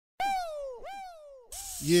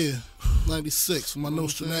Yeah, 96, my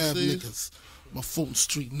Nostrand Ave niggas, my Fulton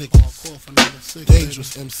Street niggas,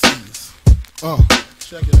 dangerous MCs.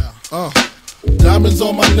 Check it out. Diamonds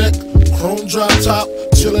on my neck, chrome drop top,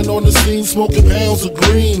 chillin' on the scene, smoking pounds of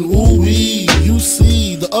green. Ooh-wee, you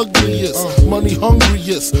see the ugliest, money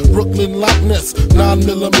hungriest, Brooklyn Loch Ness,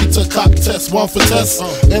 9mm cock test, one for test.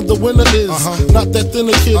 And the winner is not that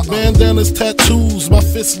thinner kid, bandanas, tattoos, my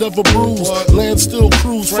fists never bruise, land still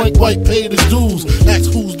cruise, Frank White paid his dues.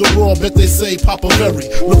 Ask who's the raw, bet they say Papa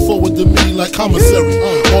Berry. Look forward to me like commissary.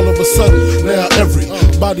 All of a sudden, now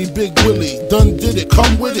everybody Big Willie done did it.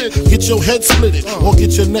 Come with it, get your head split it, or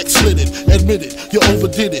get your neck slitted. Admit it, you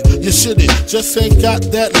overdid it, you shit it, just ain't got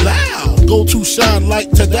that loud. Go to shine like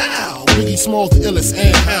Tadao. Biggie Smalls the illest,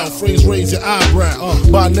 and how phrase raise your eyebrow.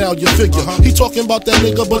 By now you figure he talking about that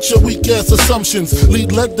nigga, but your weak ass assumptions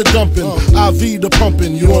lead led the dumping, IV the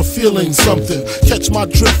pumping. You're feeling something. Catch my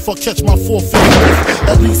drift or catch my 4 feet lift.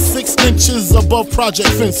 At least 6 inches above project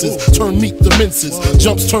fences. Turn meat to minces,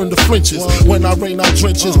 jumps turn to flinches. When I rain out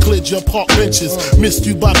drenches, cleared your park benches, missed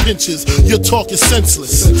you by pinches. Your talk is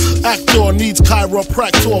senseless. Actor needs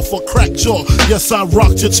chiropractor for crack jaw. Yes, I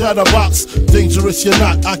rocked your chatterbox. Dangerous you're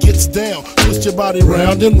not, I gets down. Twist your body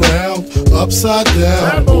round and round, upside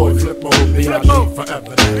down. Bad boy, flip mode, B.I.G.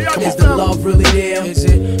 forever now. Is the love really there? Is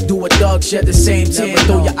it? Do a dog shed the same tear?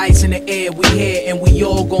 Throw your ice in the air, we here and we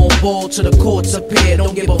all gon' ball till the courts appear.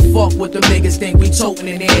 Don't give a fuck what the niggas think we totin'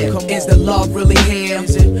 in here. Is the love really here?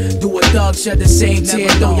 Is it? Do a dog shed the same tear?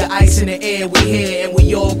 Throw your ice in the air, we here and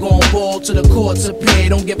we all gon' ball till the courts appear.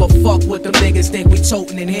 Don't give a fuck what the niggas think we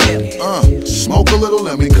totin' in here. Smoke a little,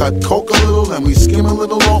 and we cut coke a little, and we skim a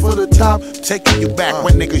little off of the top. Taking you back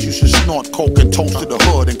when niggas used to snort coke and toast to the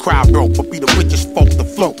hood and cry broke, but be the richest folk to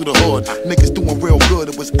float through the hood. Niggas doing real good,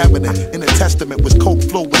 it was evident in the testament was coke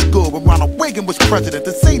flow was good when Ronald Reagan was president.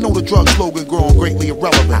 To say no to drug slogan growing greatly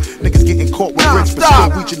irrelevant. Niggas getting caught with bricks but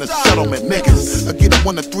still reaching a settlement. Niggas get a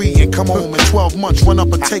 1 to 3 and come home in 12 months. Run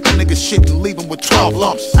up and take a nigga shit and leave him with 12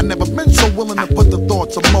 lumps. I never been so willing to put the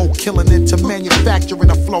thoughts of mo killing into manufacturing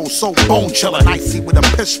a flow so bone chilling. Icy with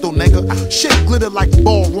a pistol, nigga. Shit glitter like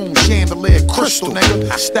ballroom chandelier crystal, nigga.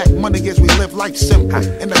 I stack money as we live life simple.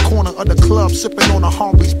 In the corner of the club, sipping on a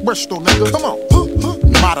Harvey's Bristol, nigga. Come on.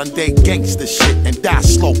 Modern day gangster shit and die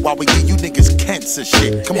slow while we give you niggas cancer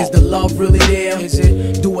shit. Come on. Is the love really there? Is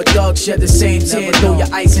it? Do a dog shed the same tear? Throw your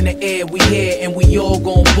ice in the air, we here and we all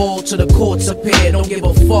gon' ball till the courts appear. Don't give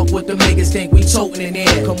a fuck what the niggas think we totin' in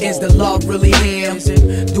here. Is the love really here? Is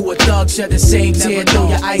it? Do a dog shed the same tear? Throw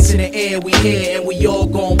your ice in the air, we here and we all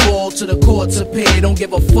gon' ball till the courts appear. Don't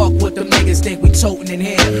give a fuck what the niggas think we totin' in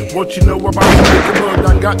here. What you know about the neighborhood?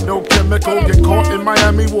 I got no chemical. Get caught in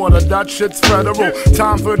Miami water, that shit's federal.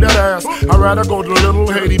 Time for that ass. I'd rather go to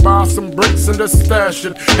Little Haiti, buy some bricks and just stash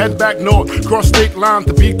it. Head back north, cross state line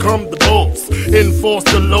to become the boss. Enforce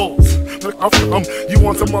the laws. You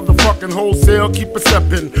want some motherfucking wholesale, keep it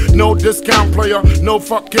steppin'. No discount player, no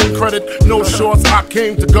fucking credit, no shorts. I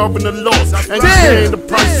came to govern the laws and paying the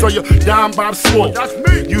price, so you're down by the sword.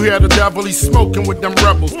 You hear the devil, he's smoking with them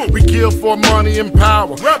rebels. We kill for money and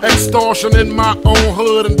power, extortion in my own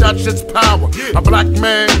hood, and that shit's power. A black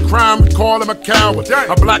man crime, we call him a coward.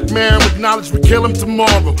 A black man with knowledge, we kill him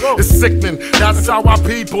tomorrow. It's sickening, that's how our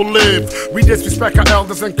people live. We disrespect our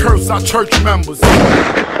elders and curse our church members.